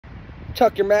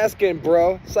Tuck your mask in,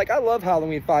 bro. It's like, I love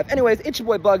Halloween 5. Anyways, it's your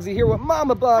boy BugZ here with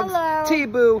Mama Bugs,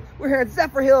 T-Boo. We're here at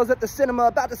Zephyrhills at the cinema,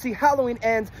 about to see Halloween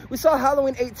Ends. We saw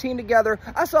Halloween 18 together.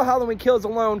 I saw Halloween Kills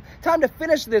alone. Time to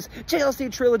finish this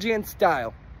JLC trilogy in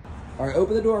style. All right,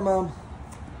 open the door, Mom.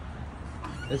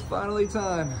 It's finally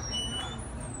time.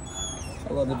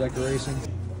 I love the decorations.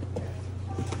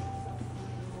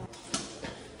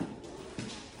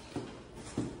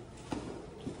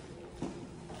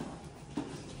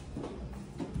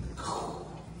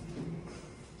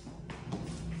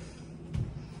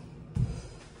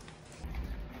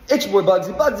 It's your boy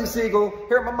BugZ Siegel,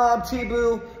 here at my mom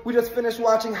T-Boo. We just finished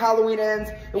watching Halloween Ends.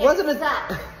 It wasn't as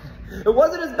bad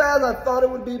as I thought it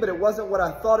would be, but it wasn't what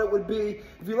I thought it would be.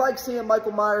 If you like seeing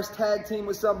Michael Myers tag team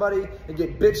with somebody and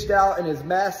get bitched out and his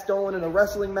mask stolen in a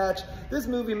wrestling match, this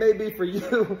movie may be for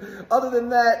you. Other than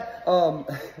that,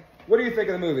 what do you think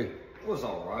of the movie? It was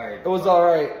alright. It was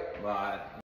alright. But